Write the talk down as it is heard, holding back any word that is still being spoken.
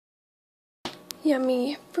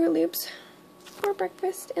yummy Froot Loops for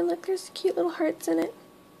breakfast, and look, there's cute little hearts in it.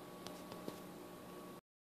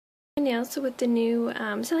 My nails with the new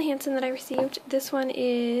Sally Hansen that I received. This one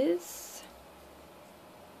is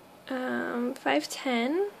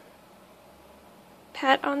 510.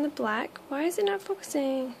 Pat on the black. Why is it not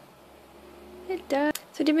focusing? It does.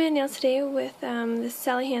 So I did my nails today with the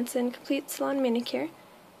Sally Hansen Complete Salon Manicure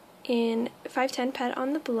in 510 Pat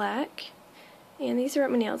on the black. And these are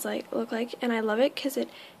what my nails look like, and I love it because it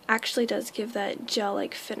actually does give that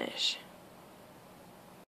gel-like finish.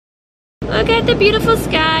 Look at the beautiful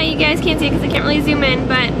sky. You guys can't see it because I can't really zoom in,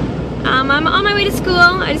 but I'm on my way to school.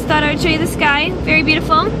 I just thought I would show you the sky. Very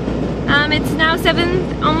beautiful. It's now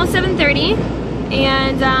almost 7:30,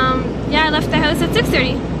 and yeah, I left the house at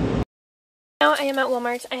 6:30. Now I am at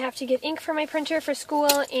Walmart. I have to get ink for my printer for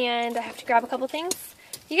school, and I have to grab a couple things.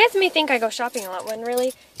 You guys may think I go shopping a lot, when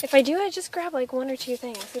really, if I do, I just grab like 1 or 2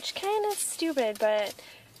 things, which kind of stupid, but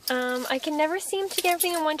I can never seem to get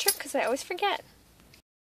everything in one trip because I always forget.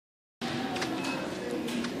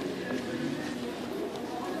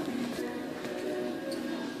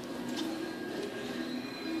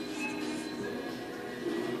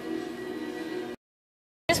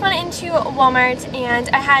 I just went into Walmart and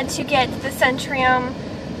I had to get the Centrium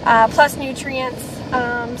Plus Nutrients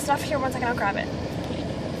stuff. Here, 1 second, I'll grab it.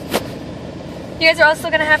 You guys are also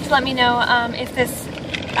going to have to let me know if this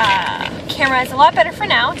camera is a lot better for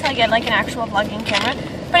now, until I get like an actual vlogging camera.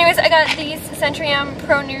 But anyways, I got these Centrium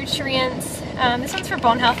Pro Nutrients. This one's for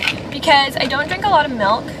bone health because I don't drink a lot of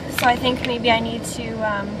milk, so I think maybe I need to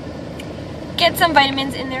get some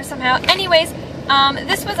vitamins in there somehow. Anyways,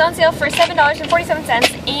 this was on sale for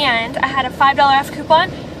 $7.47, and I had a $5 off coupon.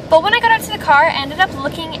 But when I got out to the car, I ended up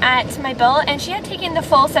looking at my bill, and she had taken the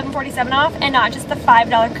full $7.47 off and not just the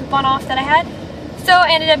 $5 coupon off that I had. So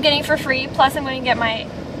I ended up getting it for free, plus I'm going to get my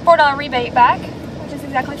 $4 rebate back, which is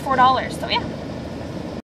exactly $4, so yeah.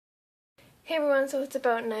 Hey everyone, so it's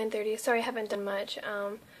about 9:30. Sorry I haven't done much.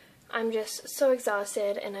 I'm just so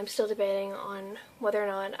exhausted, and I'm still debating on whether or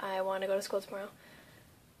not I want to go to school tomorrow.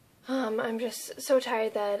 I'm just so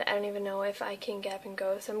tired that I don't even know if I can get up and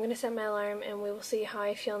go, so I'm going to set my alarm and we will see how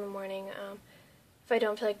I feel in the morning. If I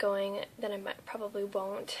don't feel like going, then I probably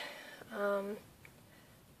won't.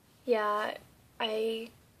 Yeah, I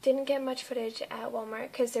didn't get much footage at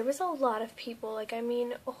Walmart because there was a lot of people. Like, I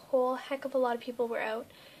mean, a whole heck of a lot of people were out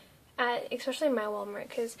at, especially my Walmart,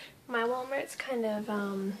 because my Walmart's kind of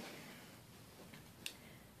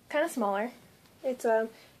smaller. It's yeah,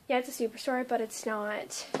 it's a superstore, but it's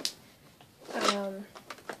not a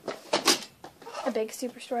big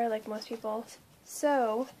superstore like most people's.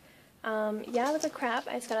 So, yeah, I look like crap.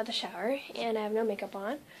 I just got out of the shower, and I have no makeup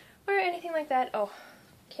on, or anything like that. Oh,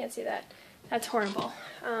 can't see that. That's horrible.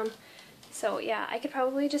 So, yeah, I could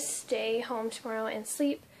probably just stay home tomorrow and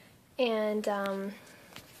sleep, and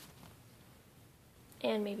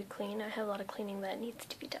maybe clean. I have a lot of cleaning that needs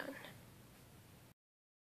to be done.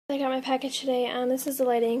 I got my package today. This is the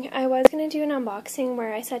lighting. I was going to do an unboxing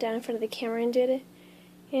where I sat down in front of the camera and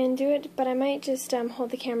do it, but I might just hold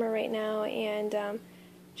the camera right now and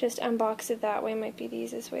just unbox it that way. Might be the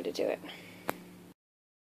easiest way to do it.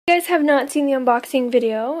 If you guys have not seen the unboxing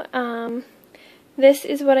video, this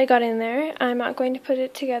is what I got in there. I'm not going to put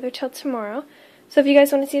it together till tomorrow, so if you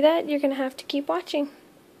guys want to see that, you're going to have to keep watching.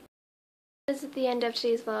 This is the end of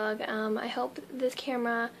today's vlog. I hope this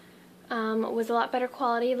camera was a lot better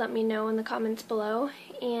quality. Let me know in the comments below,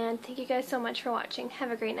 and thank you guys so much for watching.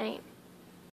 Have a great night.